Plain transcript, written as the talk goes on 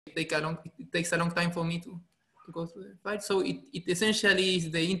it takes a long time for me to go through the file. So it essentially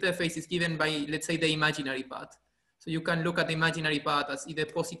is the interface is given by, let's say, the imaginary part. So you can look at the imaginary part as either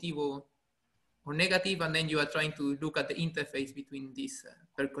positive or negative, and then you are trying to look at the interface between this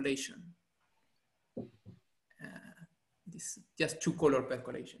percolation. This just two-color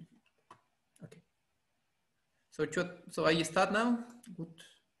percolation. Okay. So I start now. Good.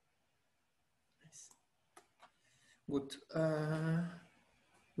 Nice. Good.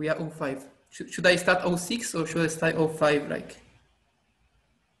 We are 05. Should I start 06 or should I start 05? Like,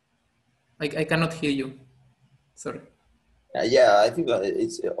 I cannot hear you. Sorry. Yeah, I think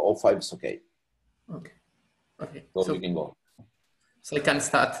it's 05 is okay. Okay. Okay. So we can go. So I can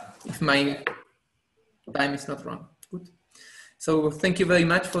start if my time is not wrong. Good. So thank you very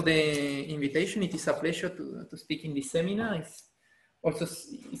much for the invitation. It is a pleasure to speak in this seminar. It's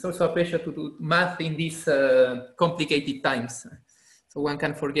also a pleasure to do math in these complicated times. So one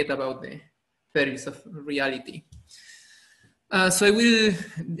can forget about the perils of reality. So I will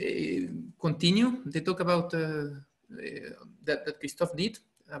continue the talk about that Christophe did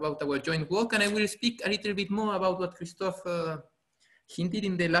about our joint work, and I will speak a little bit more about what Christophe hinted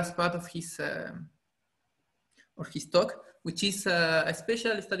in the last part of his talk, which is a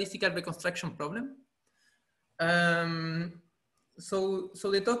special statistical reconstruction problem. So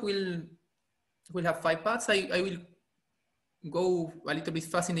the talk will have 5 parts. I will go a little bit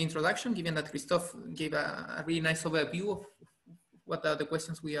fast in the introduction, given that Christophe gave a really nice overview of what are the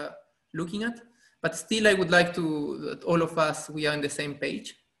questions we are looking at. But still, I would like that all of us, we are on the same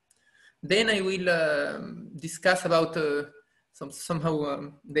page. Then I will discuss about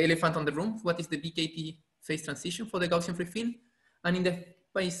somehow the elephant on the room. What is the BKT phase transition for the Gaussian free field? And in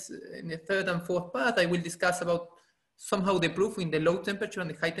the third and fourth part, I will discuss about somehow the proof in the low temperature and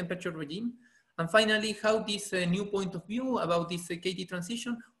the high temperature regime. And finally, how this new point of view about this KT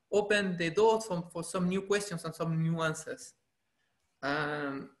transition opened the doors for some new questions and some new answers.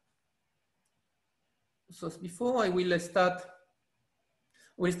 So before I will start,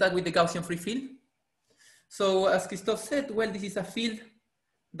 we'll start with the Gaussian free field. So as Christophe said, well, this is a field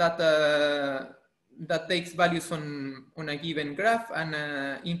that that takes values on a given graph and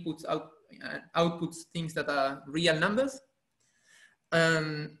outputs things that are real numbers.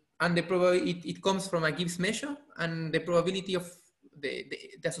 And it comes from a Gibbs measure, and the probability of the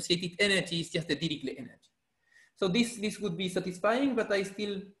associated energy is just the Dirichlet energy. So this would be satisfying, but I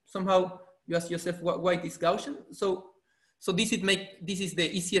still somehow, you ask yourself why it is Gaussian. So this is the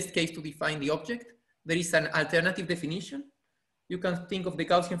easiest case to define the object. There is an alternative definition. You can think of the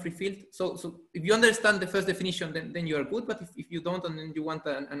Gaussian free field. So if you understand the first definition, then you are good. But if you don't, and then you want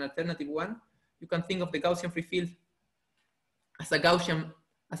an alternative one, you can think of the Gaussian free field as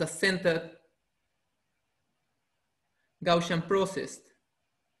a centered Gaussian process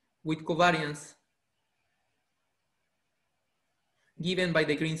with covariance given by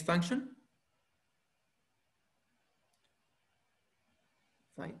the Green's function,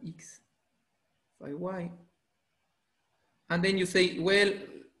 phi x, phi y. And then you say, well,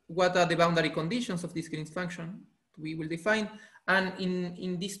 what are the boundary conditions of this Green's function? We will define. And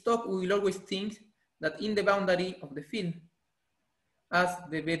in this talk, we will always think that in the boundary of the field, as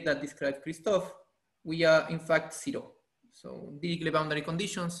the bed that described Christophe, we are in fact 0. So Dirichlet boundary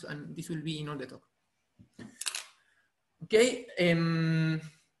conditions, and this will be in all the talk. Okay.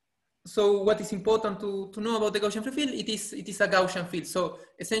 So what is important to know about the Gaussian free field? It is a Gaussian field. So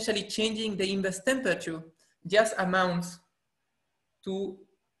essentially changing the inverse temperature just amounts to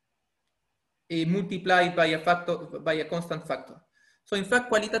multiplied by a constant factor. So in fact,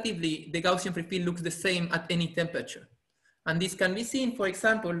 qualitatively, the Gaussian free field looks the same at any temperature. And this can be seen, for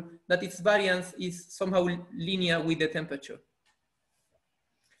example, that its variance is somehow linear with the temperature.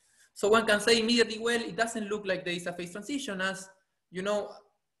 So one can say immediately, well, it doesn't look like there is a phase transition, as you know,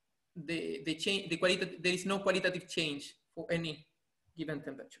 there is no qualitative change for any given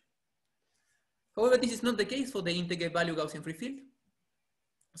temperature. However, this is not the case for the integer value Gaussian free field.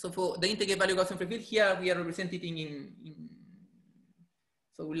 So for the integer value Gaussian free field, here we are representing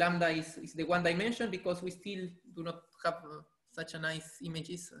so lambda is the one dimension, because we still do not have such a nice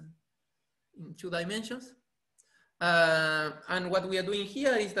images in 2 dimensions. And what we are doing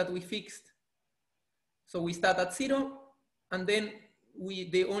here is that we fixed, so we start at 0, and then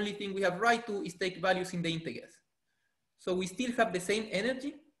the only thing we have right to is take values in the integers. So we still have the same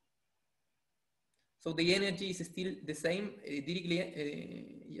energy. So the energy is still the same,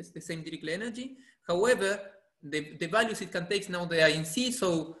 yes, the same Dirichlet energy. However, the values it can take now, they are in C.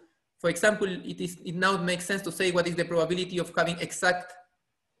 So for example, it now makes sense to say what is the probability of having exact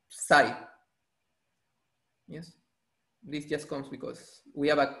psi. Yes. This just comes because we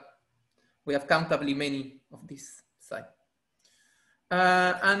have countably many of this side.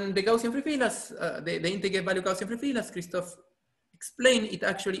 And the Gaussian free field, as the integer value Gaussian free field, as Christoph explained, it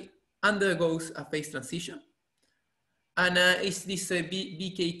actually undergoes a phase transition. And it's this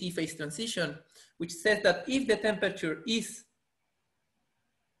BKT phase transition, which says that if the temperature is,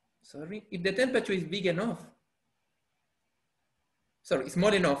 if the temperature is big enough,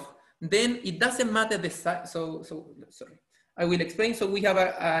 small enough, then it doesn't matter the size. I will explain. So we have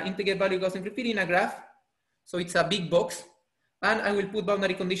an integer value Gaussian free field in a graph. So it's a big box. And I will put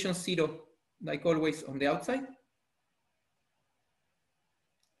boundary condition 0, like always, on the outside.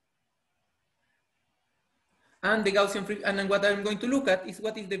 And the Gaussian free, and then what I'm going to look at is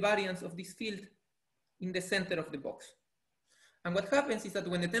what is the variance of this field in the center of the box. And what happens is that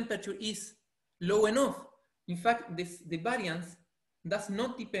when the temperature is low enough, in fact, the variance does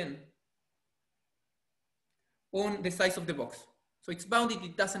not depend on the size of the box. So it's bounded,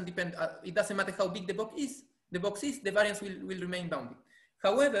 it doesn't depend, it doesn't matter how big the box is, the variance will remain bounded.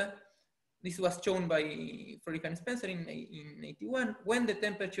 However, this was shown by Fröhlich and Spencer in 81, when the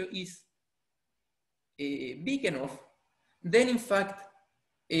temperature is big enough, then in fact,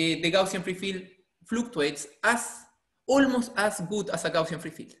 the Gaussian free field fluctuates almost as good as a Gaussian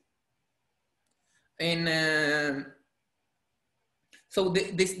free field. And so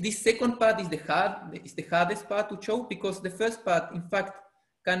this second part is the hardest part to show, because the first part, in fact,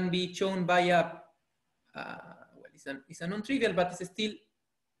 can be shown by it's a non-trivial, but it's still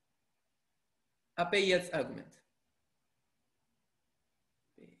a Bayes argument.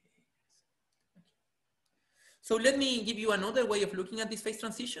 So let me give you another way of looking at this phase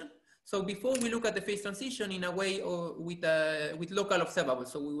transition. So before we look at the phase transition in a way or with local observables,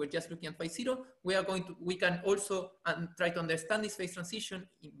 so we were just looking at phi 0, we can also try to understand this phase transition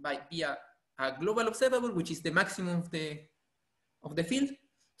via a global observable, which is the maximum of the field.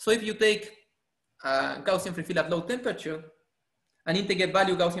 So if you take a Gaussian free field at low temperature, an integer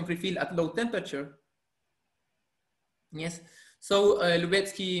value Gaussian free field at low temperature, yes. So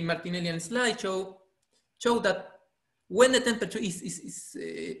Lubetsky, Martinelli, and Sly show that when the temperature is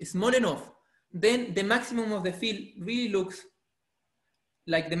small enough, then the maximum of the field really looks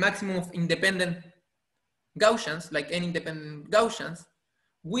like the maximum of independent Gaussians, like n independent Gaussians,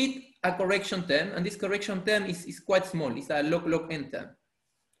 with a correction term, and this correction term is quite small. It's a log n term.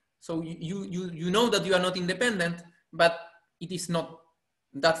 So you know that you are not independent, but it is not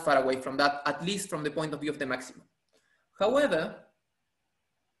that far away from that, at least from the point of view of the maximum. However,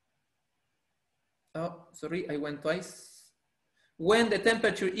 oh, sorry, I went twice. When the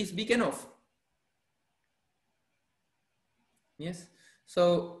temperature is big enough, yes.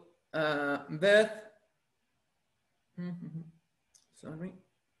 So Wirth, sorry.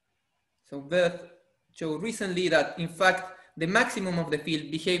 So Wirth showed recently that in fact the maximum of the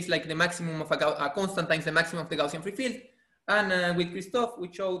field behaves like the maximum of a constant times the maximum of the Gaussian free field, and with Christoph we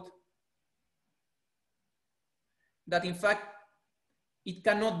showed that in fact it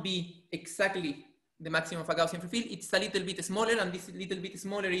cannot be exactly the maximum of a Gaussian free field. It's a little bit smaller, and this little bit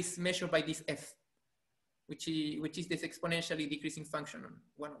smaller is measured by this f, which is this exponentially decreasing function on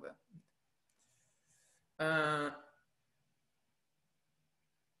 1 over.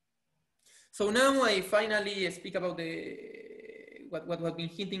 So now I finally speak about what I've been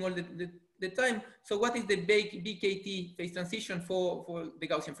hinting all the time. So what is the BKT phase transition for the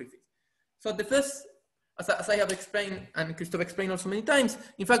Gaussian free field? So the first, as I have explained, and Christoph explained also many times,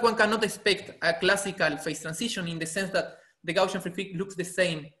 in fact, one cannot expect a classical phase transition in the sense that the Gaussian free field looks the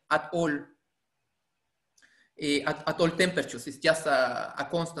same at all temperatures. It's just a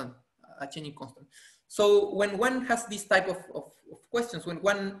constant, a changing constant. So when one has this type of questions, when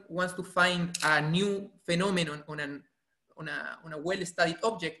one wants to find a new phenomenon on a well-studied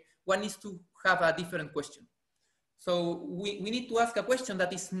object, one needs to have a different question. So we need to ask a question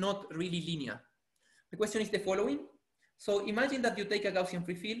that is not really linear. The question is the following. So imagine that you take a Gaussian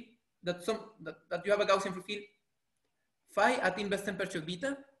free field, that you have a Gaussian free field phi at inverse temperature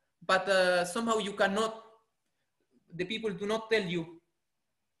beta, but somehow you cannot, the people do not tell you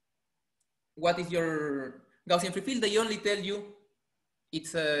what is your Gaussian free field. They only tell you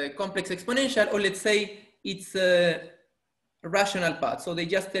it's a complex exponential, or let's say it's a rational part. So they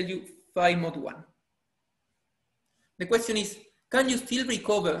just tell you phi mod 1. The question is, can you still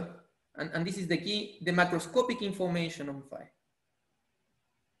recover, and this is the key, the macroscopic information on phi?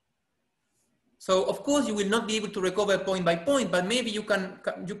 So of course you will not be able to recover point by point, but maybe you can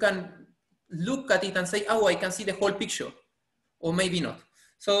look at it and say, oh, I can see the whole picture, or maybe not.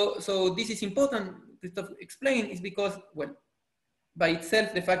 So this is important, Christoph explained, is because, well, by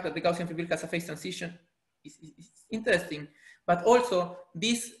itself, the fact that the Gaussian free field has a phase transition interesting, but also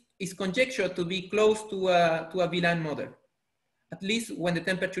this is conjectured to be close to a Abelian model, at least when the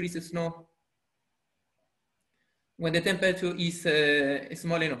temperature is small, when the temperature is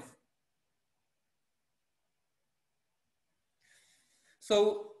small enough.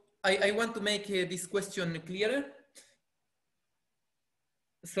 So I want to make this question clearer.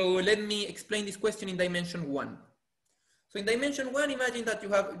 So let me explain this question in dimension 1. So in dimension 1, imagine that you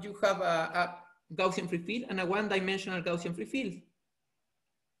have a Gaussian free field and a one-dimensional Gaussian free field.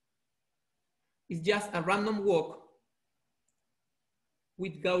 It's just a random walk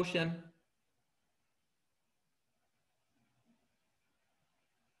with Gaussian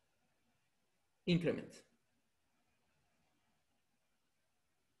increments.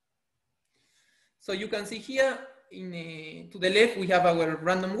 So you can see here, to the left, we have our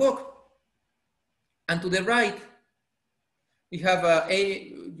random walk, and to the right, we have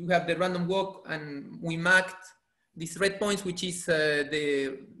you have the random walk, and we marked these red points, which is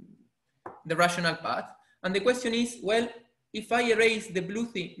the rational path. And the question is, well, if I erase the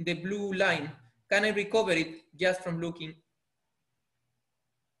blue line, can I recover it just from looking?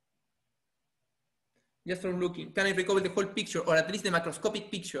 Can I recover the whole picture, or at least the macroscopic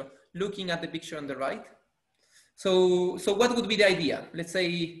picture, looking at the picture on the right? So what would be the idea? Let's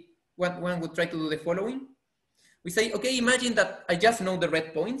say one would try to do the following. We say, okay, imagine that I just know the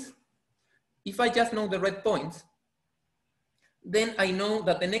red points. If I just know the red points, then I know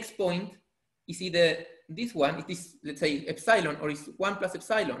that the next point is either this one, it is, let's say, epsilon, or it's 1 plus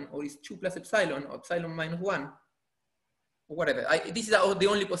epsilon, or it's 2 plus epsilon, or epsilon minus 1, or whatever. These are the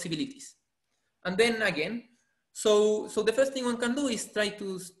only possibilities. And then again, so the first thing one can do is try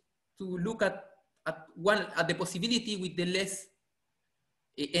to look at the possibility with the less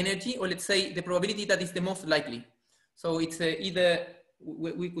energy, or let's say the probability that is the most likely. So it's either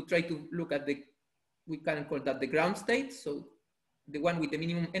we could try to look at we can call that the ground state, so the one with the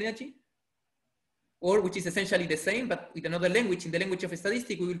minimum energy, or which is essentially the same, but with another language. In the language of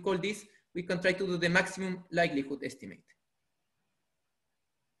statistics, we will call this, we can try to do the maximum likelihood estimate.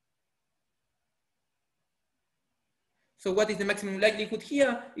 So what is the maximum likelihood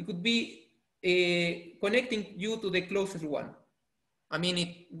here? It could be connecting you to the closest one. I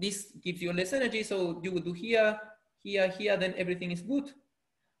mean, this gives you less energy, so you would do here, here, here, then everything is good.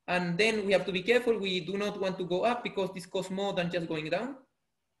 And then we have to be careful. We do not want to go up because this costs more than just going down.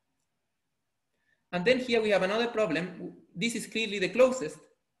 And then here we have another problem. This is clearly the closest.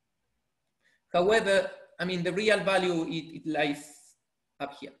 However, I mean, the real value, it lies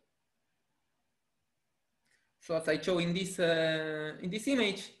up here. So as I show in this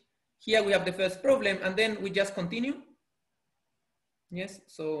image, here we have the first problem, and then we just continue. Yes,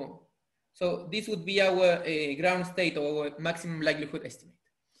 so this would be our ground state, or our maximum likelihood estimate.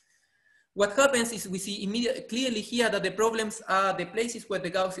 What happens is we see clearly here that the problems are the places where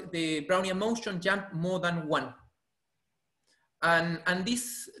the Brownian motion jump more than 1. And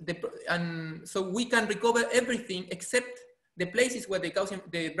so we can recover everything except the places where the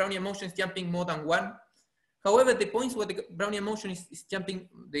Brownian motion is jumping more than 1. However, the points where the Brownian motion is jumping,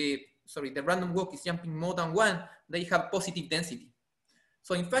 the random walk is jumping more than 1, they have positive density.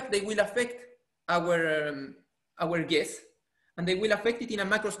 So in fact, they will affect our guess, and they will affect it in a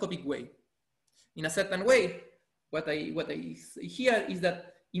macroscopic way. In a certain way, what I see here is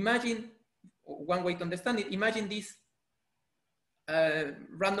that imagine, one way to understand it, imagine this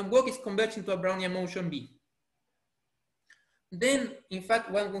random walk is converging to a Brownian motion B. Then, in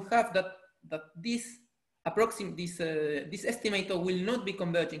fact, one will have that this estimator will not be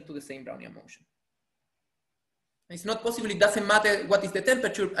converging to the same Brownian motion. It's not possible. It doesn't matter what is the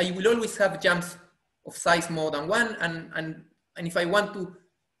temperature. I will always have jumps of size more than 1, and if I want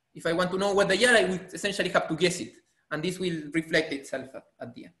to know what they are, I will essentially have to guess it, and this will reflect itself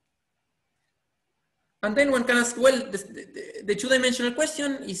at the end. And then one can ask, well, the two-dimensional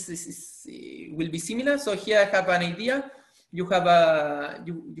question will be similar. So here I have an idea. You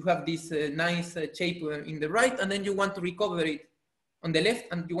have this nice shape in the right, and then you want to recover it on the left,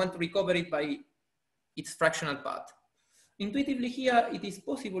 and you want to recover it by its fractional part. Intuitively here, it is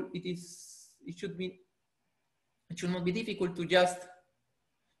possible. It should not be difficult to just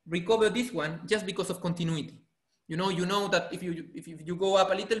recover this one just because of continuity. You know that if you go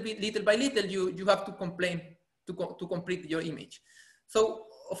up a little bit, little by little, you have to complete your image. So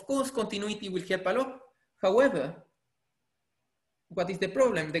of course, continuity will help a lot. However, what is the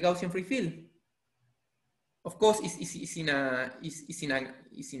problem? The Gaussian free field, of course, is in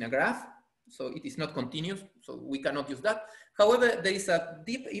a graph, so it is not continuous, so we cannot use that. However, there is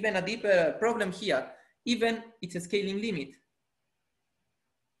even a deeper problem here. Even it's a scaling limit.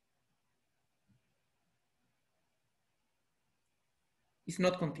 is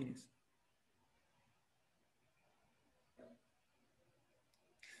not continuous.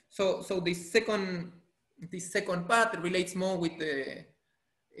 So this second part relates more with the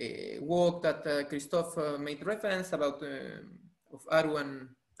work that Christophe made reference about of Aru and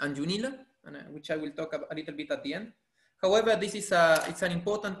Junila, and which I will talk about a little bit at the end. However, this is it's an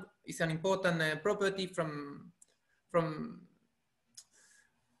important property from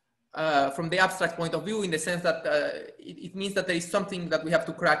the abstract point of view, in the sense that it means that there is something that we have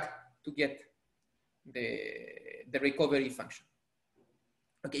to crack to get the recovery function.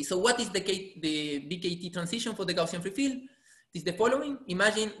 Okay, so what is the BKT transition for the Gaussian free field? It is the following.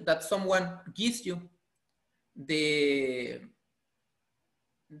 Imagine that someone gives you the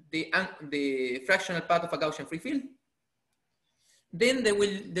fractional part of a Gaussian free field. Then they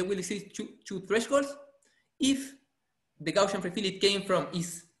will exist two thresholds. If the Gaussian free field it came from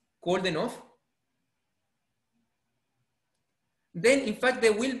is cold enough, then in fact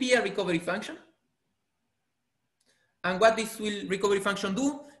there will be a recovery function. And what this recovery function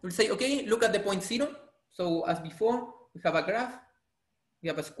do? It will say, okay, look at the point 0. So as before, we have a graph, we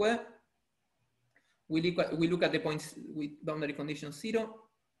have a square. We look at the points with boundary condition 0.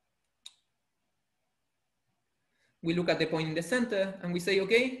 We look at the point in the center and we say,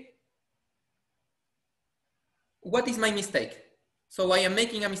 okay, what is my mistake? So I am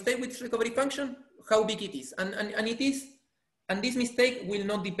making a mistake with this recovery function, how big it is. And this mistake will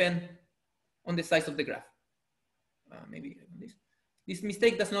not depend on the size of the graph. Maybe this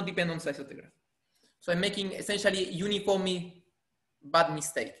mistake does not depend on the size of the graph. So I'm making essentially uniformly bad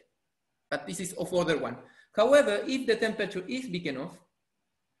mistake, but this is of order 1. However, if the temperature is big enough,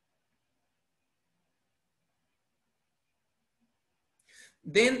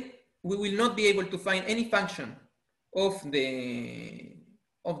 then we will not be able to find any function of the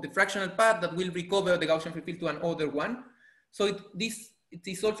fractional part that will recover the Gaussian free field to an order 1. So it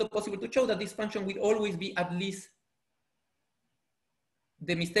is also possible to show that this function will always be at least,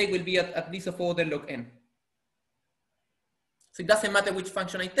 the mistake will be at least of order log n. So it doesn't matter which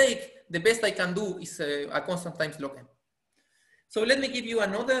function I take, the best I can do is a constant times log n. So let me give you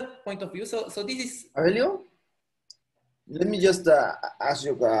another point of view. So this is... Avelio, let me just ask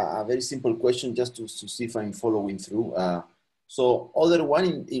you a very simple question just to see if I'm following through. So order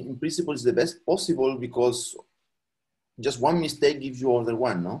 1 in principle is the best possible because just one mistake gives you order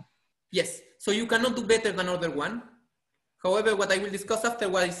 1, no? Yes, so you cannot do better than order 1. However, what I will discuss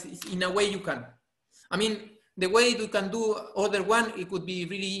afterwards is in a way you can. I mean, the way you can do order 1, it could be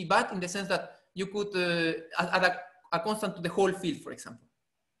really bad in the sense that you could add a constant to the whole field, for example.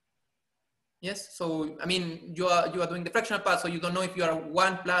 Yes, so I mean, you are doing the fractional part, so you don't know if you are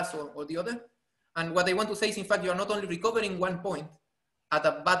 1 plus or the other. And what I want to say is, in fact, you are not only recovering 1 point at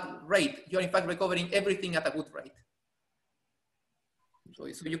a bad rate, you are in fact recovering everything at a good rate. So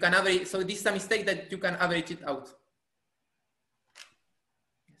you can average, so this is a mistake that you can average it out.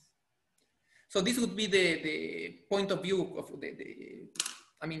 Yes. So this would be the point of view of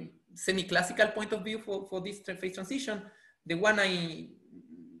I mean, semi-classical point of view for this phase transition. The one I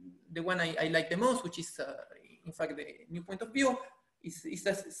like the most, which is in fact the new point of view, is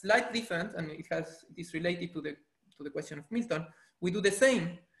a slight different, and it is related to the question of Milton. We do the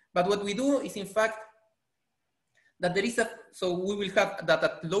same, but what we do is in fact that there is so we will have that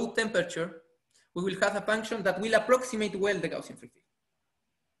at low temperature, we will have a function that will approximate well the Gaussian free field.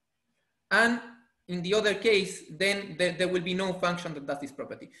 And in the other case, then there will be no function that does this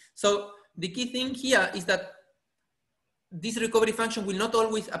property. So the key thing here is that this recovery function will not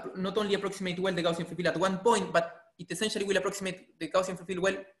only approximate well the Gaussian free field at 1 point, but it essentially will approximate the Gaussian free field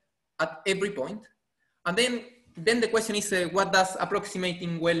well at every point. And then the question is, what does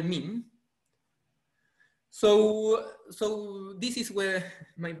approximating well mean? So this is where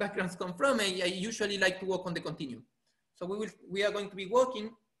my backgrounds come from. I usually like to work on the continuum. So we are going to be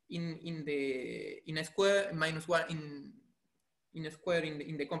working in a square minus 1 in a square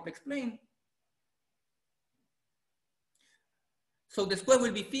in the complex plane. So the square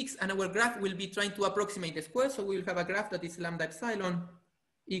will be fixed and our graph will be trying to approximate the square. So we will have a graph that is lambda epsilon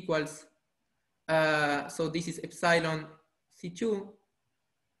equals, so this is epsilon C2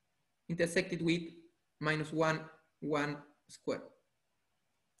 intersected with minus 1, 1 square.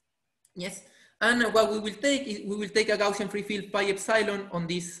 Yes, and what we will take is we will take a Gaussian free field pi epsilon on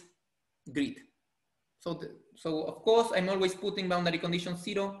this grid. So of course I'm always putting boundary condition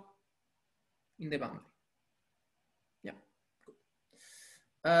 0 in the boundary. Yeah.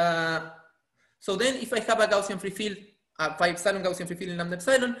 So then if I have a Gaussian free field, pi epsilon Gaussian free field in lambda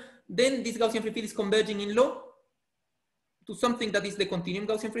epsilon, then this Gaussian free field is converging in law to something that is the continuum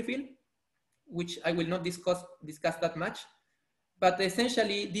Gaussian free field, which I will not discuss that much. But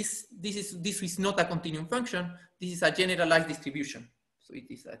essentially, this is not a continuum function. This is a generalized distribution. So it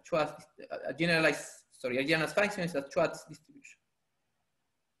is a generalized function is a Schwartz distribution.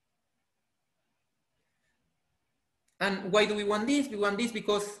 And why do we want this? We want this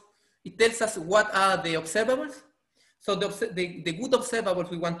because it tells us what are the observables. So the good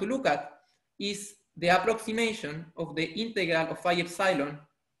observables we want to look at is the approximation of the integral of phi epsilon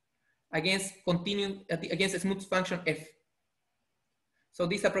against a smooth function f. So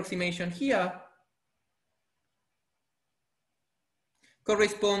this approximation here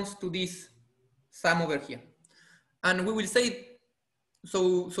corresponds to this sum over here. And we will say,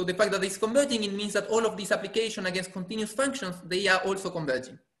 so the fact that it's converging, it means that all of these applications against continuous functions, they are also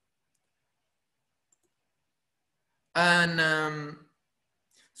converging. And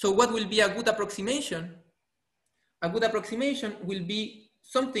so what will be a good approximation? A good approximation will be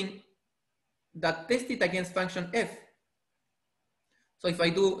something that tested against function f. So if I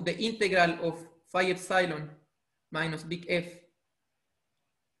do the integral of phi epsilon minus big F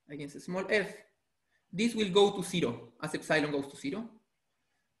against a small f, this will go to 0 as epsilon goes to 0.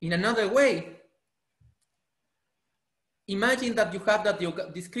 In another way, imagine that you have that your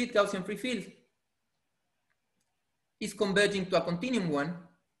discrete Gaussian free field is converging to a continuum one.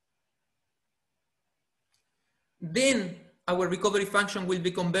 Then our recovery function will be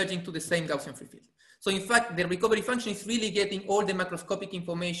converging to the same Gaussian free field. So in fact, the recovery function is really getting all the macroscopic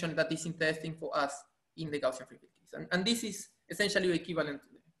information that is interesting for us in the Gaussian free field case. And this is essentially equivalent to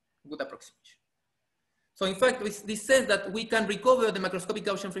the good approximation. So in fact, this says that we can recover the macroscopic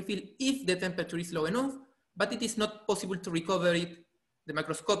Gaussian free field if the temperature is low enough, but it is not possible to recover it, the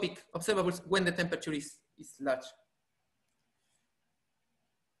macroscopic observables, when the temperature is large.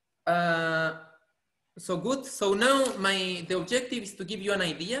 So good. So now the objective is to give you an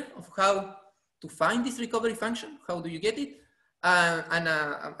idea of how to find this recovery function. How do you get it? And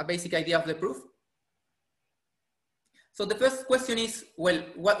a basic idea of the proof. So the first question is, well,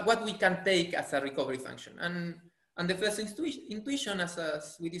 what we can take as a recovery function? And the first intuition,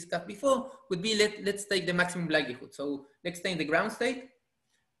 as we discussed before, would be let's take the maximum likelihood. So let's take the ground state,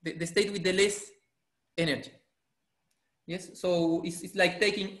 the state with the least energy. Yes, so it's like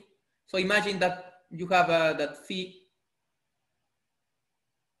taking, so imagine that you have that phi,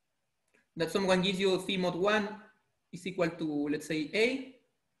 that someone gives you phi mod 1 is equal to, let's say, A.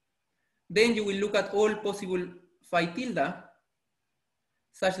 Then you will look at all possible phi tilde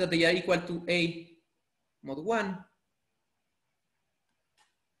such that they are equal to A mod 1.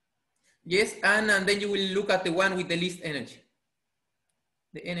 Yes, and then you will look at the one with the least energy.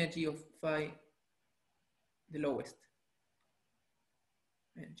 The energy of phi, the lowest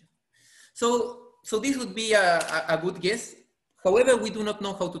energy. So this would be a good guess. However, we do not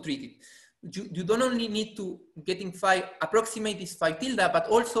know how to treat it. You don't only need to approximate this phi tilde, but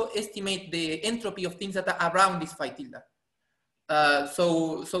also estimate the entropy of things that are around this phi tilde.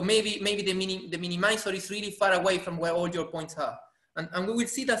 So maybe the minimizer is really far away from where all your points are. And we will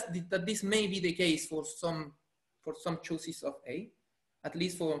see that this may be the case for some choices of A, at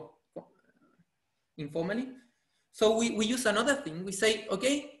least for informally. So we use another thing. We say,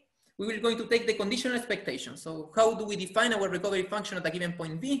 okay, we will going to take the conditional expectation. So how do we define our recovery function at a given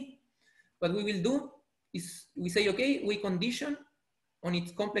point B? What we will do is we say, okay, we condition on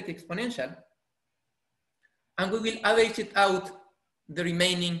its complex exponential, and we will average it out the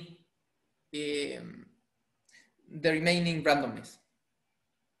remaining randomness.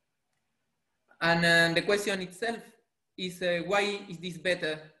 And the question itself is why is this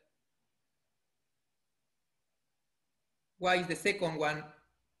better? Why is the second one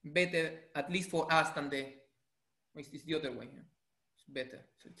better, at least for us, than it's the other way? It's better.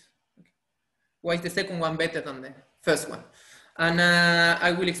 So it's, okay. Why is the second one better than the first one? And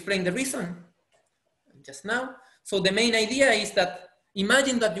I will explain the reason just now. So the main idea is that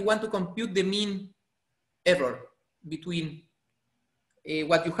imagine that you want to compute the mean error between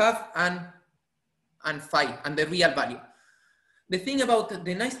what you have and phi and the real value. The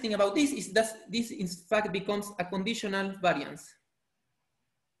nice thing about this is that this in fact becomes a conditional variance.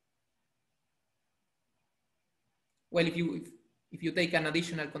 Well, if you take an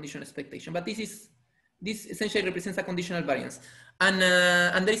additional conditional expectation, but this essentially represents a conditional variance. And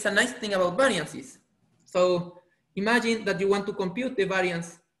there is a nice thing about variances. So imagine that you want to compute the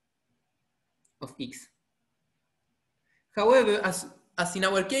variance of X. However, as in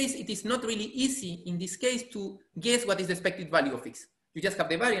our case, it is not really easy in this case to guess what is the expected value of X. You just have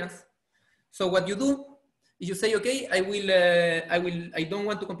the variance. So what you do is you say, okay, I don't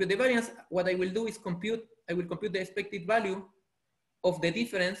want to compute the variance. What I will do is I will compute the expected value of the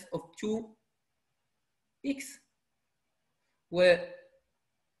difference of two X. where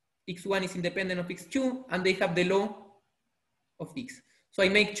x1 is independent of x2, and they have the law of x. So I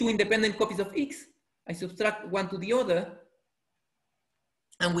make 2 independent copies of x, I subtract one to the other,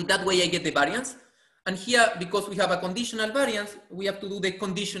 and with that way I get the variance. And here, because we have a conditional variance, we have to do the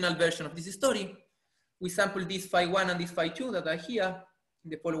conditional version of this story. We sample this phi1 and this phi2 that are here in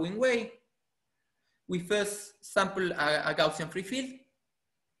the following way. We first sample a Gaussian free field,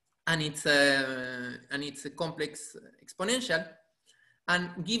 and it's a complex exponential.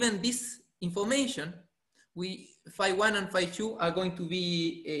 And given this information, phi1 and phi2 are going to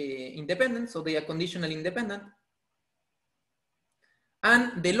be independent, so they are conditionally independent.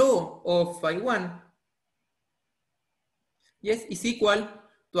 And the law of phi1, yes, is equal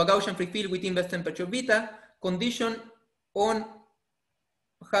to a Gaussian free field with inverse temperature beta, conditioned on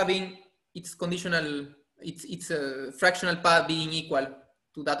having its conditional, its fractional path being equal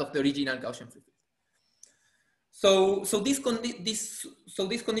to that of the original Gaussian free field. So this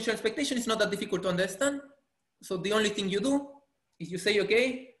conditional expectation is not that difficult to understand. So the only thing you do is you say,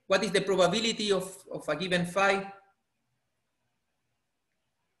 okay, what is the probability of a given phi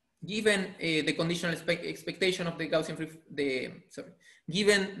given the conditional expectation of the Gaussian free,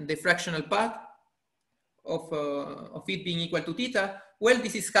 given the fractional path of it being equal to theta? Well,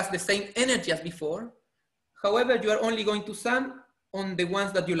 this has the same energy as before. However, you are only going to sum on the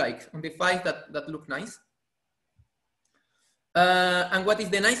ones that you like, on the phis that look nice. And what is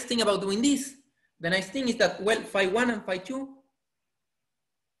the nice thing about doing this? The nice thing is that, well, phi1 and phi2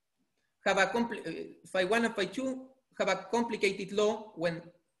 have a complicated law when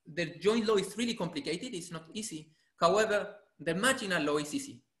the joint law is really complicated. It's not easy. However, the marginal law is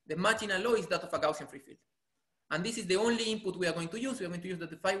easy. The marginal law is that of a Gaussian free field. And this is the only input we are going to use. We are going to use that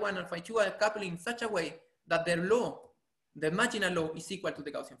the phi1 and phi2 are coupled in such a way that their law, the marginal law, is equal to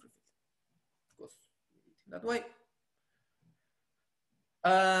the Gaussian free field. Of course, that way.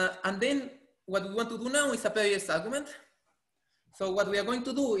 And then what we want to do now is a Berezinskii argument. So what we are going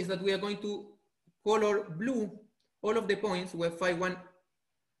to do is that we are going to color blue all of the points where phi1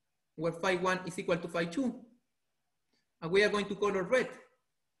 is equal to phi2. And we are going to color red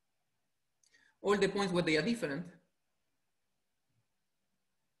all the points where they are different.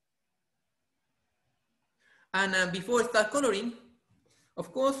 And before I start coloring,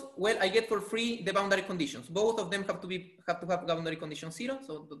 of course, well, I get for free the boundary conditions. Both of them have to have boundary condition 0,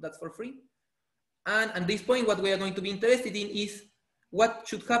 so that's for free. And at this point, what we are going to be interested in is what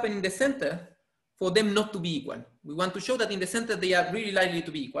should happen in the center for them not to be equal. We want to show that in the center they are really likely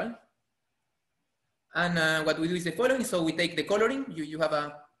to be equal. And what we do is the following. So we take the coloring. You have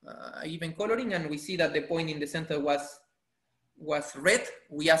a given coloring, and we see that the point in the center was red.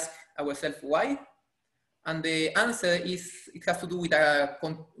 We ask ourselves why. And the answer is, it has to do with an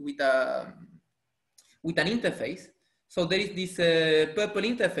interface. So there is this purple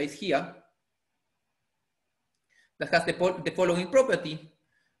interface here that has the following property.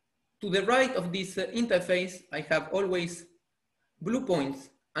 To the right of this interface, I have always blue points,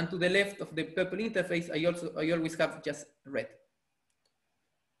 and to the left of the purple interface, I always have just red.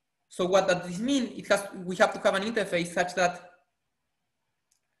 So what does this mean? We have to have an interface such that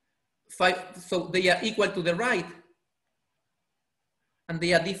so they are equal to the right and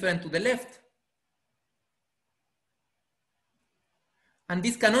they are different to the left. And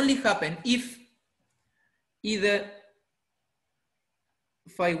this can only happen if either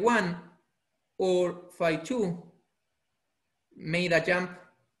phi1 or phi2 made a jump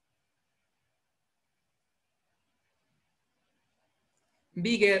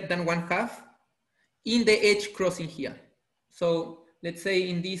bigger than 1/2 in the edge crossing here. So let's say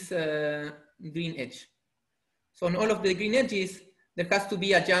in this green edge. So on all of the green edges, there has to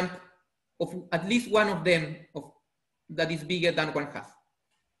be a jump of at least one of them that is bigger than 1/2.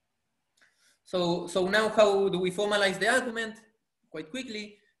 So now how do we formalize the argument? Quite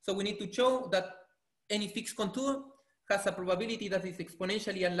quickly. So we need to show that any fixed contour has a probability that is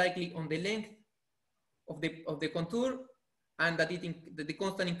exponentially unlikely on the length of the contour, and that the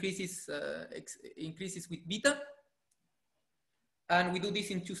constant increases with beta. And we do this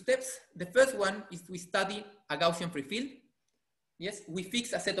in 2 steps. The first one is we study a Gaussian free field. Yes, we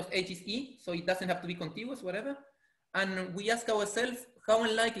fix a set of edges E, so it doesn't have to be contiguous, whatever. And we ask ourselves how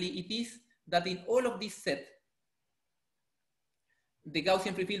unlikely it is that in all of this set, the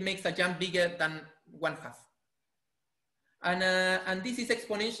Gaussian free field makes a jump bigger than 1/2. And this is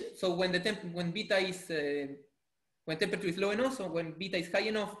exponential. So when when temperature is low enough, so when beta is high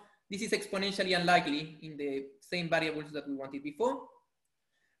enough, this is exponentially unlikely in the same variables that we wanted before.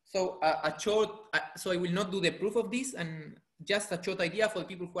 So so I will not do the proof of this, and just a short idea for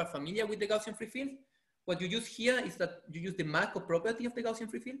people who are familiar with the Gaussian free field. what you use here is that you use the Markov property of the Gaussian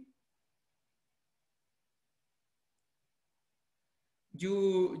free field.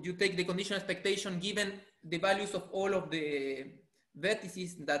 You take the conditional expectation given the values of all of the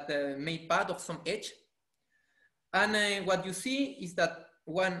vertices that made part of some edge. And what you see is that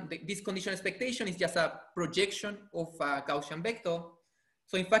this conditional expectation is just a projection of a Gaussian vector.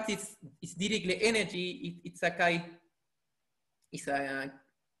 So in fact, it's Dirichlet energy. It's a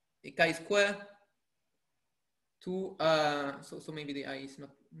chi square to so maybe the I is not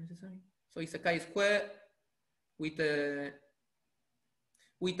necessary. So it's a chi square with a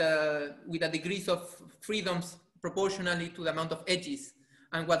degrees of freedoms proportionally to the amount of edges.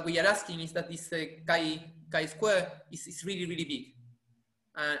 And what we are asking is that this chi square is really, really big.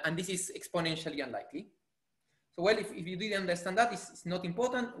 And this is exponentially unlikely. So well, if you didn't understand that, it's not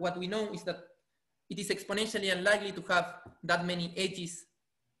important. What we know is that it is exponentially unlikely to have that many edges.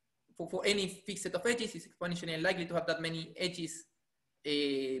 For any fixed set of edges, it's exponentially unlikely to have that many edges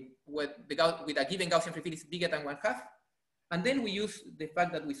with a given Gaussian free field is bigger than 1/2. And then we use the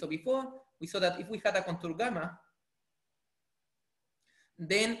fact that we saw before. We saw that if we had a contour gamma,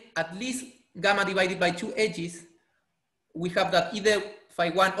 then at least gamma divided by 2 edges, we have that either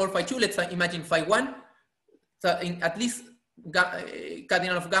phi1 or phi2. Let's imagine phi1. So at least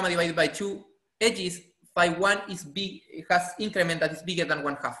cardinal of gamma divided by 2 edges, phi1 is big, it has increment that is bigger than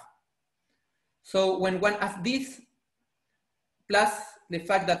 1/2. So when one has this, plus the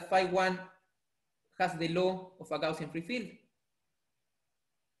fact that phi1 has the law of a Gaussian free field,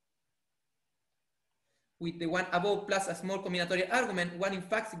 with the one above plus a small combinatorial argument, one in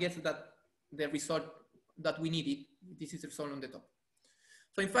fact gets that the result that we needed. This is the result on the top.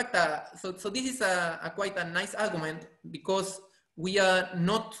 So in fact, so this is quite a nice argument because we are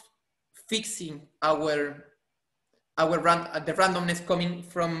not fixing the randomness coming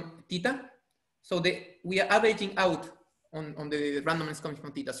from theta. So we are averaging out on the randomness coming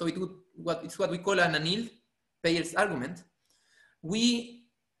from theta. So it's what we call an annealed Payer's argument.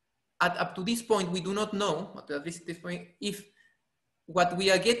 Up to this point, we do not know, at least this point, if what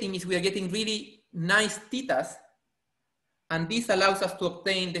we are getting is we are getting really nice thetas, and this allows us to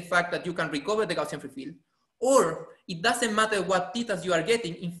obtain the fact that you can recover the Gaussian free field, or it doesn't matter what thetas you are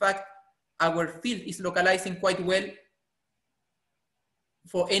getting. In fact, our field is localizing quite well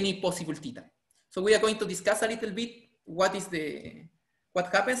for any possible theta. So we are going to discuss a little bit what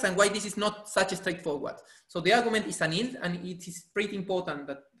happens and why this is not such a straightforward. So the argument is annealed, and it is pretty important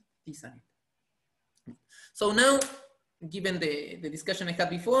that it is annealed. So now, given the discussion I had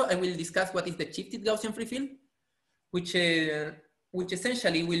before, I will discuss what is the shifted Gaussian free field, which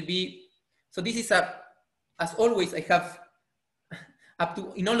essentially will be, so this is as always, I have up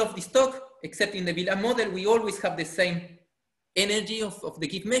to, in all of this talk, except in the Villa model, we always have the same energy of the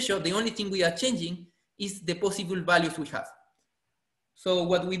given measure. The only thing we are changing is the possible values we have. So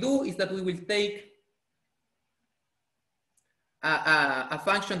what we do is that we will take a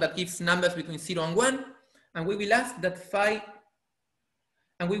function that gives numbers between 0 and 1, and we will ask that phi,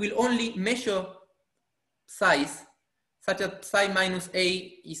 and we will only measure size such that psi minus a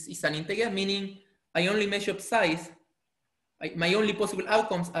is an integer, meaning I only measure size, my only possible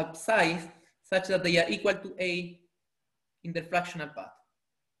outcomes are size such that they are equal to a in the fractional part.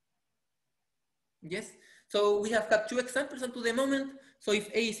 Yes, so we have had 2 examples up to the moment. So if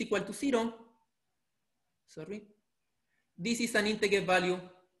a is equal to 0, this is an integer value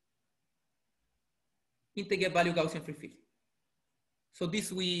Gaussian free field. So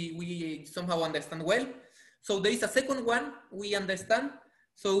this we somehow understand well. So there is a second one we understand.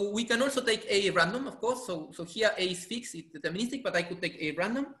 So we can also take a random, of course. So here a is fixed, it's deterministic, but I could take a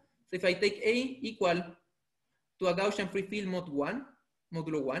random. So if I take a equal to a Gaussian free field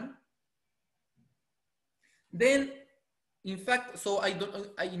modulo 1, then in fact, so I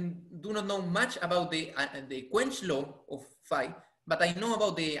do not know much about the quench law of phi, but I know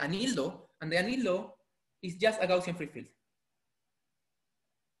about the annealed law, and the annealed law is just a Gaussian free field.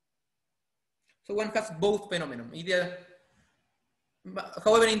 So one has both phenomenon.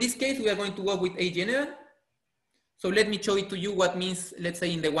 However, in this case, we are going to work with a general. So let me show it to you what means, let's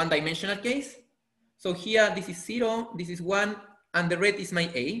say, in the one-dimensional case. So here, this is 0, this is 1, and the red is my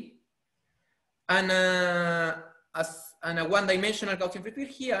a. And a one-dimensional Gaussian free field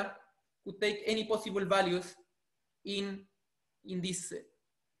here could take any possible values in this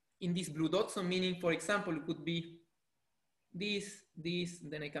blue dot. So meaning, for example, it could be this,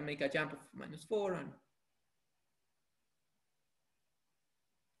 then I can make a jump of -4. And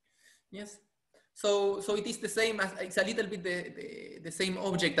yes. So it is the same as, it's a little bit the same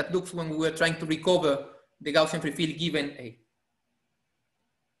object that looks when we were trying to recover the Gaussian free field given a.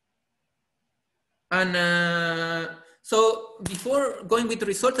 And so before going with the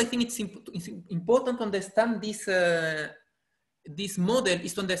results, I think it's important to understand this model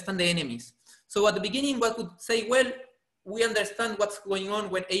is to understand the enemies. So at the beginning, one could say, well, we understand what's going on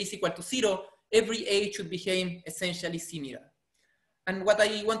when A is equal to 0. Every A should behave essentially similar. And what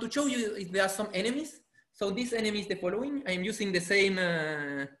I want to show you is there are some enemies. So this enemy is the following. I'm using the same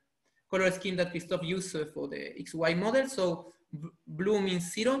color scheme that Christophe used for the XY model. So blue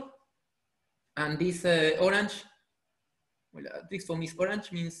means 0. And this orange, well, at least for me,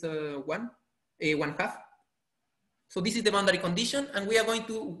 orange means 1/2. So this is the boundary condition, and we are going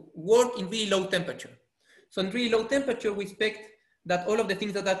to work in really low temperature. So in really low temperature, we expect that all of the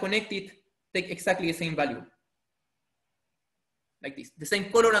things that are connected take exactly the same value. Like this, the same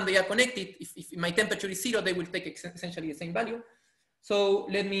color, and they are connected. If my temperature is 0, they will take essentially the same value. So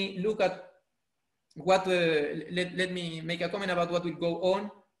let me look at what, let me make a comment about what will go on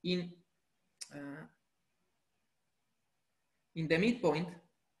in the midpoint.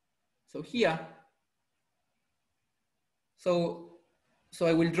 So here, so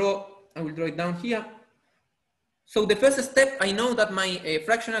I will draw it down here. So the first step, I know that my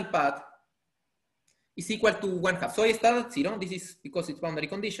fractional path is equal to 1/2. So I start at 0. This is because it's boundary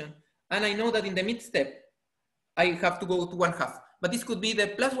condition. And I know that in the mid step, I have to go to 1/2. But this could be the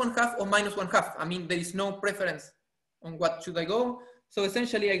plus 1/2 or minus 1/2. I mean, there is no preference on what should I go. So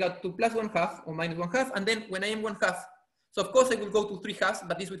essentially I got to plus 1/2 or minus 1/2. And then when I am 1/2, so of course I will go to 3/2,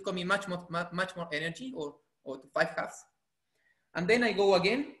 but this would cost me much more energy, or to 5/2. And then I go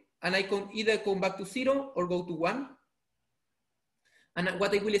again, and I can either come back to 0 or go to 1. And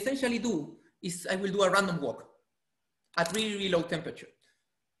what I will essentially do is I will do a random walk at really, really low temperature.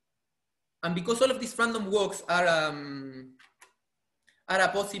 And because all of these random walks are a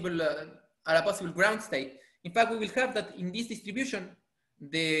possible ground state, in fact, we will have that in this distribution,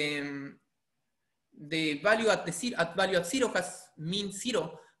 the value at 0 has mean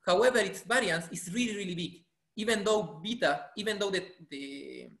 0. However, its variance is really, really big. Even though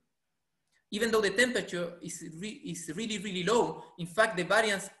the temperature is really, really low, in fact, the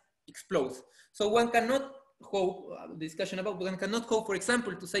variance explodes. So one cannot hope, one cannot hope, for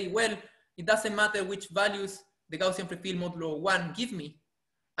example, to say, well, it doesn't matter which values the Gaussian free field modulo 1 give me,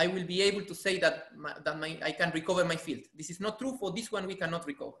 I will be able to say that I can recover my field. This is not true. For this one, we cannot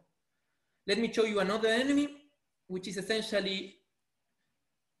recover. Let me show you another enemy, which is essentially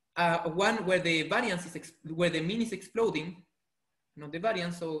one where the variance is, where the mean is exploding, not the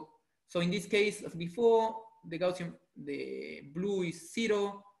variance. So in this case, as before, the blue is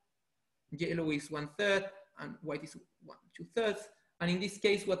 0, yellow is 1/3, and white is 2/3. And in this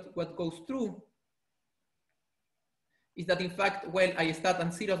case, what goes through is that, in fact, well, I start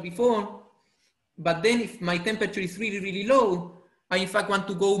at 0 as before, but then if my temperature is really, really low, I in fact want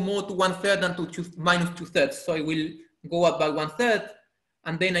to go more to 1/3 than to minus 2/3. So I will go up by 1/3,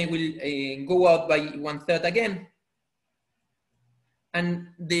 and then I will go out by 1/3 again. And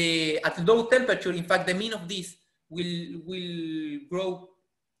at low temperature, in fact, the mean of this will grow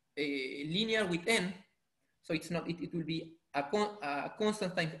linear with n. So it's not, it will be a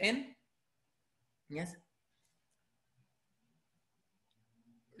constant times n. Yes.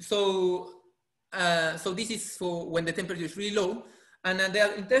 So this is for when the temperature is really low. And there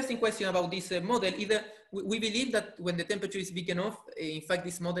are interesting questions about this model. Either we believe that when the temperature is big enough, in fact,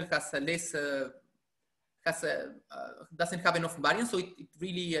 this model has doesn't have enough variance, so it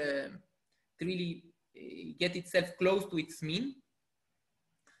really get itself close to its mean.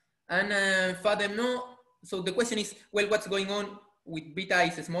 And furthermore, so the question is, well, what's going on with beta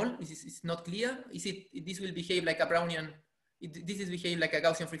is small? It's not clear. Is it this will behave like a Brownian? This is behave like a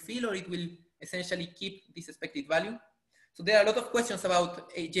Gaussian free field, or it will essentially keep this expected value? So there are a lot of questions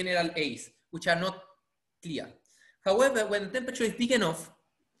about general A's, which are not clear. However, when the temperature is big enough,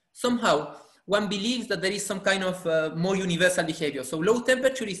 somehow one believes that there is some kind of more universal behavior. So low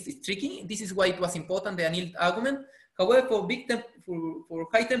temperature is tricky. This is why it was important, the annealed argument. However, for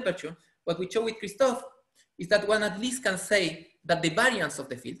high temperature, what we show with Christophe is that one at least can say that the variance of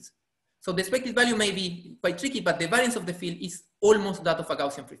the fields, so the expected value may be quite tricky, but the variance of the field is almost that of a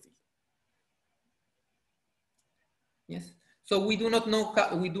Gaussian free field. Yes. So we do not know,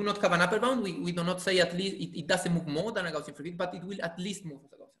 we do not have an upper bound. We do not say at least it doesn't move more than a Gaussian free field, but it will at least move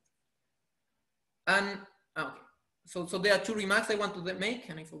as a Gaussian. And okay, so there are two remarks I want to make,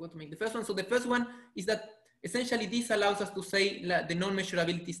 and I forgot to make the first one. So the first one is that essentially this allows us to say the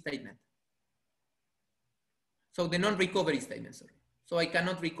non-measurability statement. So the non-recovery statement, sorry. So I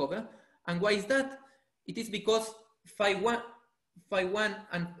cannot recover. And why is that? It is because phi one,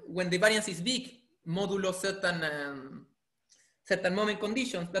 and when the variance is big, modulo certain moment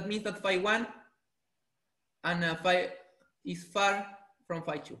conditions, that means that phi 1 and phi is far from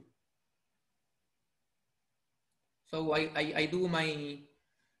phi 2. So I do my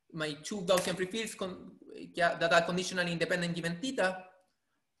two Gaussian free fields that are conditionally independent given theta,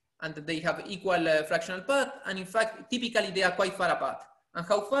 and they have equal fractional path, and in fact, typically they are quite far apart. And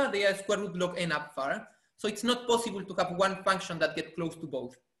how far? They are square root log n up far. So it's not possible to have one function that gets close to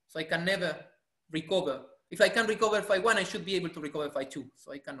both. So I can never recover. If I can recover phi 1, I should be able to recover phi 2.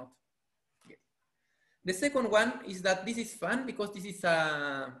 So I cannot. The second one is that this is fun because this is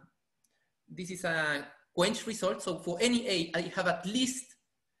a quench result. So for any A, I have at least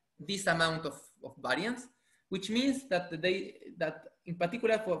this amount of variance, which means that in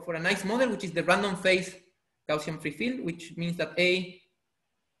particular for a nice model, which is the random phase Gaussian free field, which means that A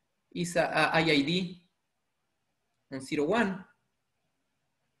is a IID on 0, 1.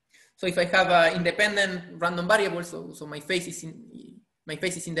 So if I have independent random variables, so my phase is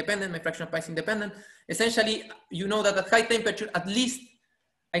independent, my fractional pi is independent. Essentially, you know that at high temperature, at least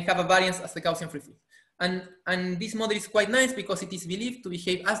I have a variance as the Gaussian free field. And this model is quite nice because it is believed to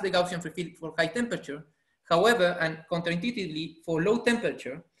behave as the Gaussian free field for high temperature. However, and counterintuitively, for low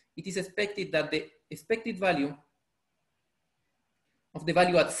temperature, it is expected that the expected value of the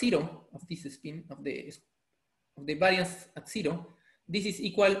value at 0 of this spin of the variance at 0, this is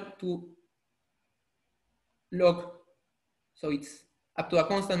equal to log, so it's up to a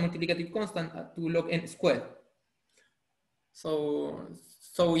constant multiplicative constant to log n squared. So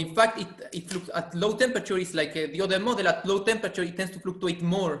in fact, it looks at low temperature is like the other model. At low temperature, it tends to fluctuate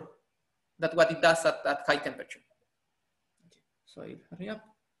more than what it does at high temperature. Okay, so I'll hurry up.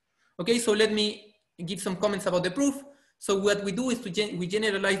 Okay, so let me give some comments about the proof. So what we do is we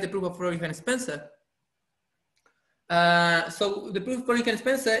generalize the proof of Fröhlich and Spencer. So the proof of Fröhlich and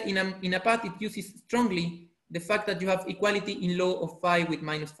Spencer in a part, it uses strongly the fact that you have equality in law of phi with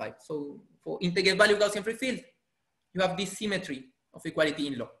minus phi. So for integer value Gaussian free field, you have this symmetry of equality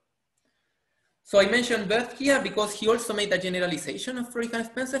in law. So I mentioned Bert here because he also made a generalization of Fröhlich and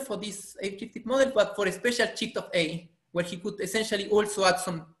Spencer for this A-shifted model, but for a special shift of A, where he could essentially also add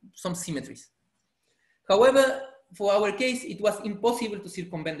some symmetries. However, for our case, it was impossible to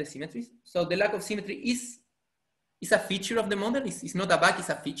circumvent the symmetries. So the lack of symmetry is a feature of the model. It's not a bug, it's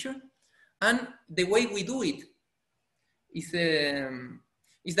a feature. And the way we do it is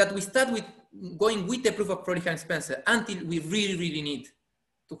that we start with going with the proof of Fröhlich and Spencer until we really, really need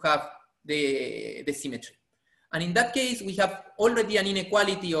to have the symmetry. And in that case, we have already an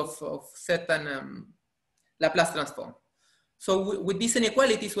inequality of certain Laplace transform. So with these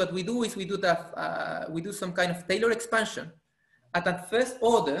inequalities, what we do is we do some kind of Taylor expansion. At that first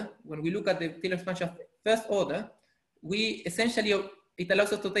order, when we look at the Taylor expansion of first order, we essentially, it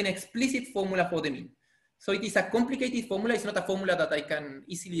allows us to obtain an explicit formula for the mean. So it is a complicated formula. It's not a formula that I can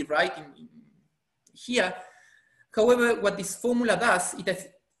easily write in here. However, what this formula does, it has,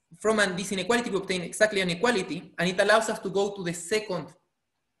 from this inequality, we obtain exactly an equality, and it allows us to go to the second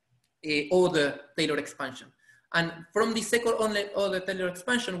order Taylor expansion. And from the second order Taylor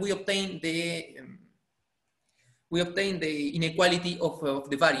expansion, we obtain the inequality of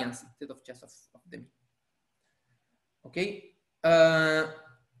the variance instead of just of the mean. Okay.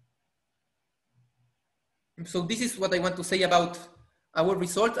 So this is what I want to say about our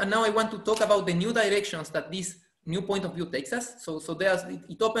results. And now I want to talk about the new directions that this new point of view takes us. So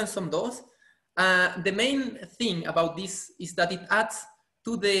it opens some doors. The main thing about this is that it adds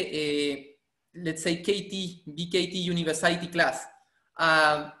to the, let's say, BKT universality class,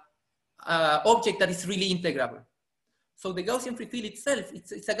 object that is really integrable. So the Gaussian free field itself,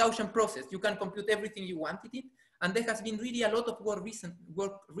 it's a Gaussian process. You can compute everything you wanted it. And there has been really a lot of work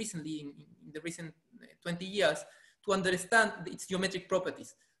recently in the recent 20 years to understand its geometric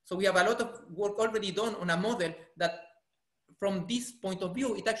properties. So we have a lot of work already done on a model that from this point of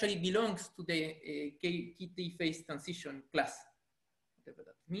view, it actually belongs to the KT phase transition class, whatever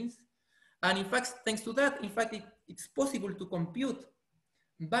that means. And in fact, thanks to that, in fact, it's possible to compute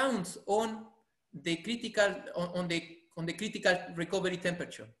bounds on the critical, on the critical recovery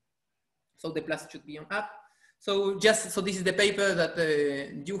temperature. So the plus should be on up. So this is the paper that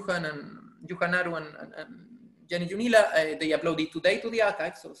Juhan Aru and Jenny Junila, they uploaded today to the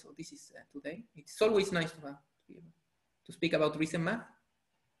archive. So this is today. It's always nice to speak about recent math.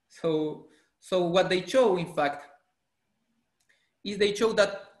 So what they show, in fact, is they show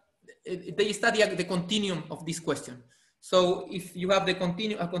that they study the continuum of this question. So if you have a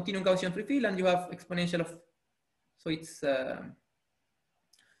continuum Gaussian free field and you have exponential of, so it's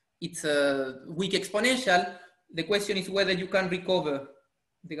a weak exponential, the question is whether you can recover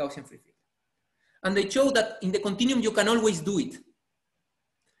the Gaussian free field. And they show that in the continuum, you can always do it.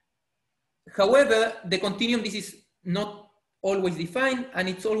 However, the continuum, this is not always defined, and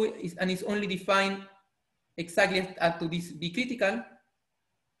it's only defined exactly up to this be critical.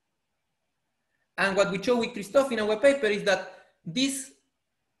 And what we show with Christophe in our paper is that this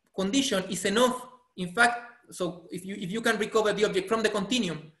condition is enough. In fact, so if you can recover the object from the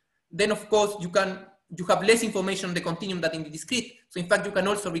continuum, then of course you have less information on the continuum than in the discrete. So in fact, you can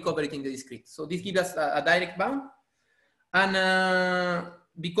also recover it in the discrete. So this gives us a direct bound. And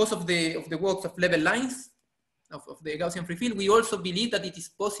because of the works of level lines of the Gaussian free field, we also believe that it is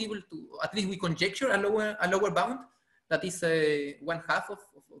possible to, at least we conjecture a lower bound that is 1/2 of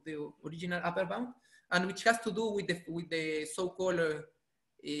the original upper bound, and which has to do with the so-called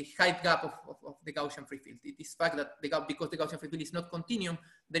height gap of the Gaussian free field. It is fact that because the Gaussian free field is not continuum,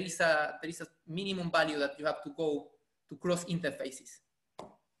 there is a minimum value that you have to go to cross interfaces.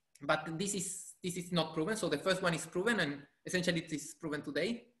 But this is not proven. So the first one is proven, and essentially it is proven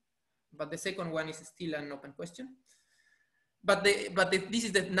today. But the second one is still an open question. But this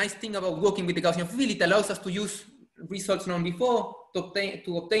is the nice thing about working with the Gaussian free field. It allows us to use results known before to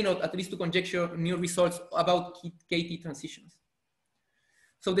obtain or at least to conjecture new results about KT transitions.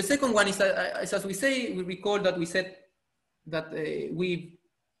 So the second one is, as we say, we recall that we said that we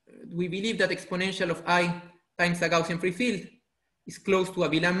believe that exponential of I times a Gaussian free field is close to a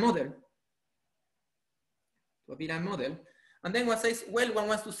Abelian model. And then one says, well, one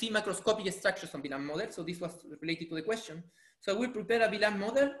wants to see macroscopic structures on Abelian model. So this was related to the question. So we prepare a Abelian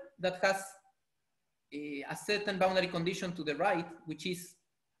model that has a certain boundary condition to the right, which is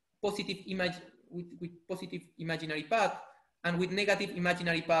positive with positive imaginary path, and with negative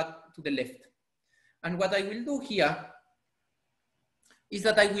imaginary path to the left. And what I will do here is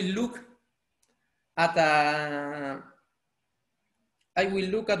that I will look at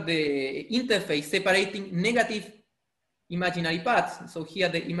the interface separating negative imaginary paths. So here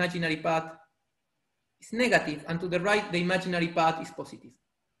the imaginary path is negative, and to the right the imaginary path is positive.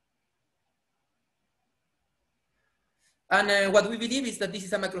 And what we believe is that this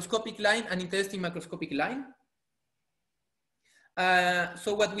is a macroscopic line, an interesting macroscopic line.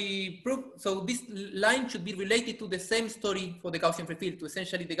 So what we prove, so this line should be related to the same story for the Gaussian free field, to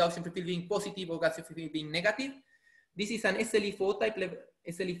essentially the Gaussian free field being positive or Gaussian free field being negative. This is an SLE4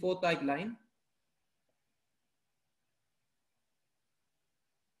 type line.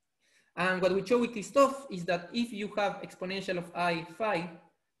 And what we show with Christophe is that if you have exponential of I phi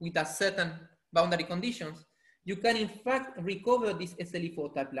with a certain boundary conditions, you can in fact recover this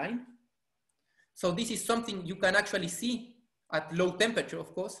SLE4 type line. So this is something you can actually see at low temperature,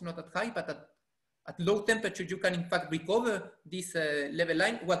 of course, not at high, but at low temperature, you can in fact recover this level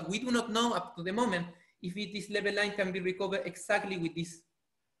line. What we do not know up to the moment, if this level line can be recovered exactly with this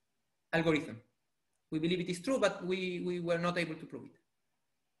algorithm. We believe it is true, but we were not able to prove it.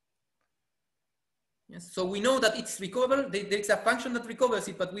 Yes, so we know that it's recoverable. There is a function that recovers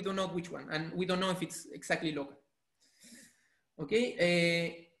it, but we don't know which one, and we don't know if it's exactly local.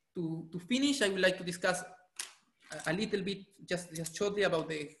 Okay, to finish, I would like to discuss a little bit, just shortly, about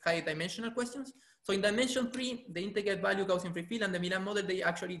the higher dimensional questions. So in dimension 3, the integer value Gaussian free field and the Milan model, they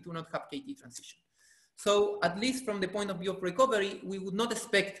actually do not have KT transition. So at least from the point of view of recovery, we would not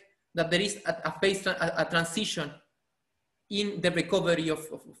expect that there is a transition in the recovery of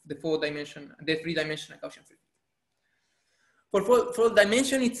the 3-dimensional Gaussian free field. For 4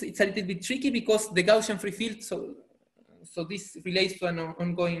 dimension, it's a little bit tricky because the Gaussian free field, so this relates to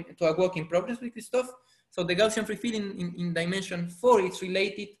a work in progress with Christophe. So the Gaussian free field in dimension 4, it's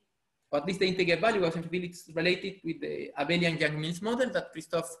related, or at least the integer value Gaussian free field, it's related with the Abelian Yang-Mills model that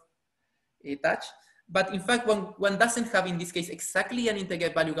Christophe touched. But in fact, one doesn't have in this case exactly an integer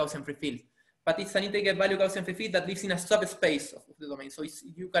value Gaussian free field, but it's an integer value Gaussian free field that lives in a subspace of the domain. So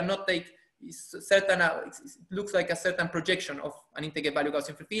you cannot take it looks like a certain projection of an integer value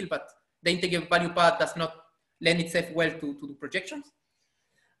Gaussian free field, but the integer value part does not lend itself well to the projections.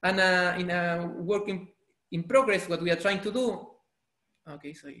 And in a work in progress, what we are trying to do,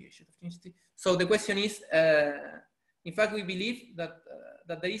 okay, so I should have changed it. So the question is, in fact, we believe that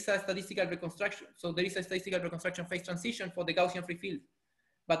there is a statistical reconstruction. So there is a statistical reconstruction phase transition for the Gaussian free field.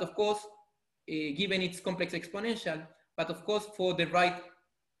 But of course, given its complex exponential, but of course for the right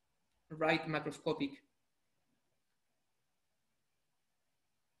macroscopic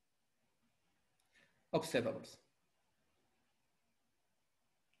observables.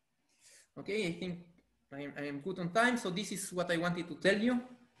 Okay, I think I am good on time. So this is what I wanted to tell you.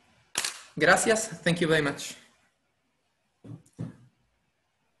 Gracias. Thank you very much.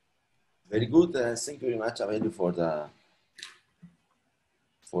 Very good. Thank you very much, Avelio,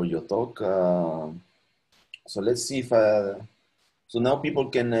 for your talk. So let's see if So now people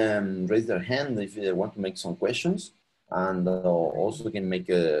can raise their hand if they want to make some questions, and also can make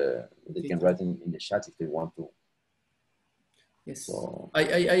they can write in the chat if they want to. Yes. So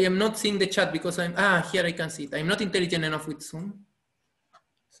I am not seeing the chat because I'm here I can see it. I'm not intelligent enough with Zoom.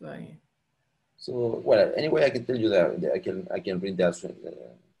 So well, anyway, I can tell you that I can read the answer,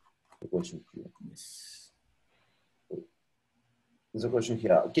 the question here. Yes. There's a question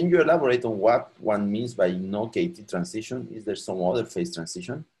here. Can you elaborate on what one means by no KT transition? Is there some other phase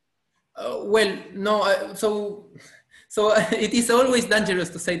transition? Well, no. So it is always dangerous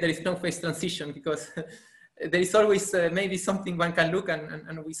to say there is no phase transition because there is always maybe something one can look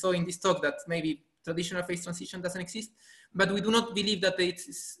and we saw in this talk that maybe traditional phase transition doesn't exist, but we do not believe that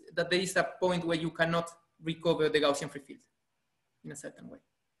there is a point where you cannot recover the Gaussian free field in a certain way.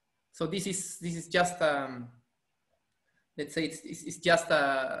 So this is just let's say it's just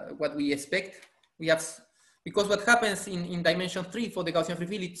what we expect. We have, because what happens in dimension 3 for the Gaussian free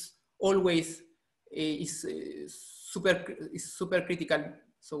field, it's always is super critical.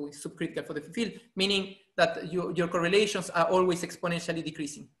 So it's subcritical for the free field, meaning that your correlations are always exponentially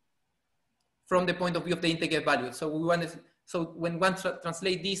decreasing from the point of view of the integer value. So we want to, so when one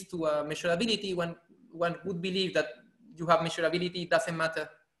translate this to measurability, one would believe that you have measurability, it doesn't matter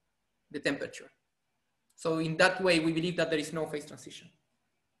the temperature. So in that way, we believe that there is no phase transition.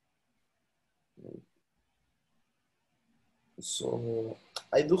 So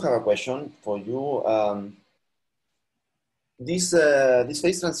I do have a question for you. This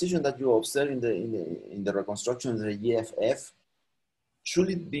phase transition that you observe in the reconstruction of the EFF, should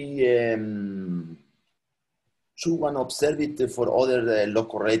it be should one observe it for other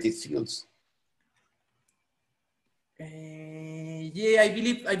low-correlated fields? Yeah, I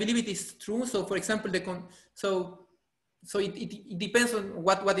believe it is true. So for example, so it depends on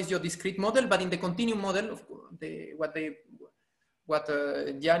what is your discrete model, but in the continuum model, what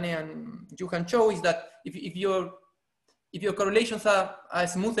Jane and Johan show is that if your correlations are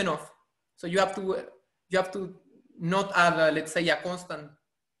smooth enough, so you have to not add let's say a constant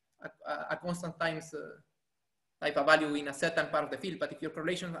times type of value in a certain part of the field, but if your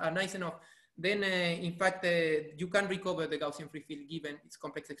correlations are nice enough, then in fact you can recover the Gaussian free field given its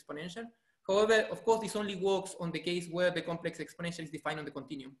complex exponential. However, of course, this only works on the case where the complex exponential is defined on the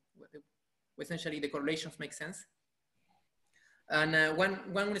continuum, where essentially the correlations make sense. And one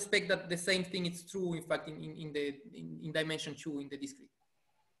would expect that the same thing is true, in fact, in dimension 2 in the discrete.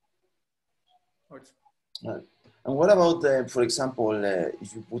 And what about, for example,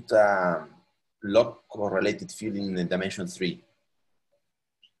 if you put a log correlated field in dimension 3?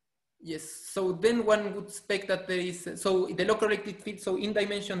 Yes, so then one would expect that there is, so the log correlated field, so in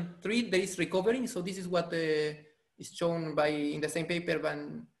dimension 3, there is recovery. So this is what is shown in the same paper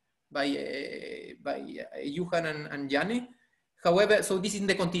by Johan and Jane. However, so this is in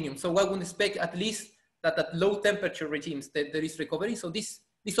the continuum. So one would expect at least that at low temperature regimes that there is recovery. So this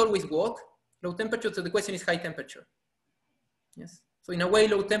always works. Low temperature, so the question is high temperature. Yes. So in a way,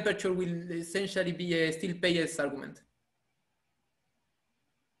 low temperature will essentially be a still Payet's argument.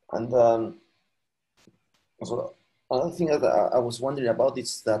 And so another thing that I was wondering about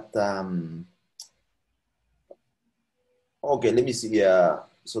is that, okay, let me see.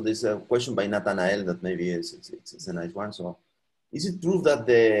 So there's a question by Nathanael that maybe it's a nice one. So is it true that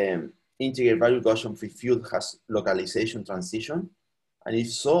the integer value Gaussian free field has localization transition? And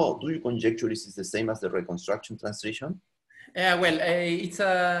if so, do you conjecture this is the same as the reconstruction transition? Well, it's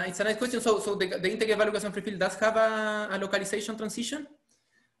a nice question. So the integer value Gaussian free field does have a localization transition.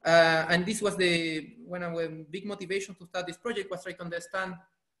 And this was one of the big motivation to start this project was try to understand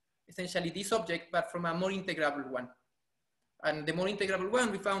essentially this object, but from a more integrable one. And the more integrable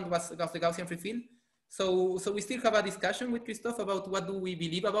one we found was the Gaussian free field. So we still have a discussion with Christophe about what do we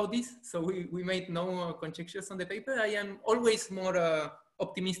believe about this. So we made no conjectures on the paper. I am always more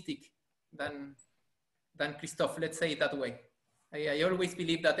optimistic than Christophe, let's say it that way. I always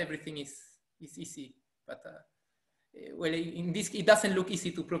believe that everything is easy, but well, in this, it doesn't look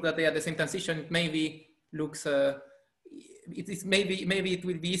easy to prove that they are the same transition. It maybe looks, maybe it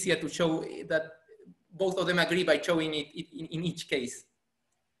will be easier to show that both of them agree by showing it in each case.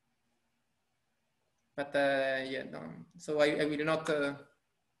 But yeah, no. So I will not,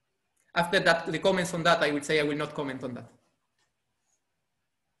 after that, the comments on that, I would say I will not comment on that.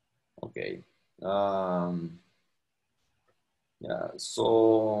 Okay. Yeah,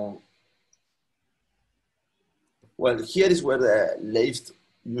 so, well, here is where the Leifs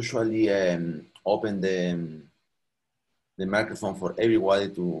usually open the microphone for everybody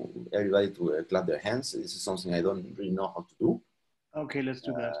to clap their hands. This is something I don't really know how to do. Okay, let's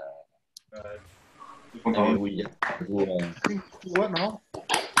do that. Maybe we just do What now?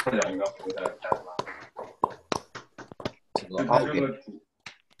 okay.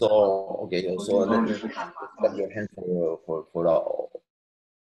 So okay, so let me cut your hand for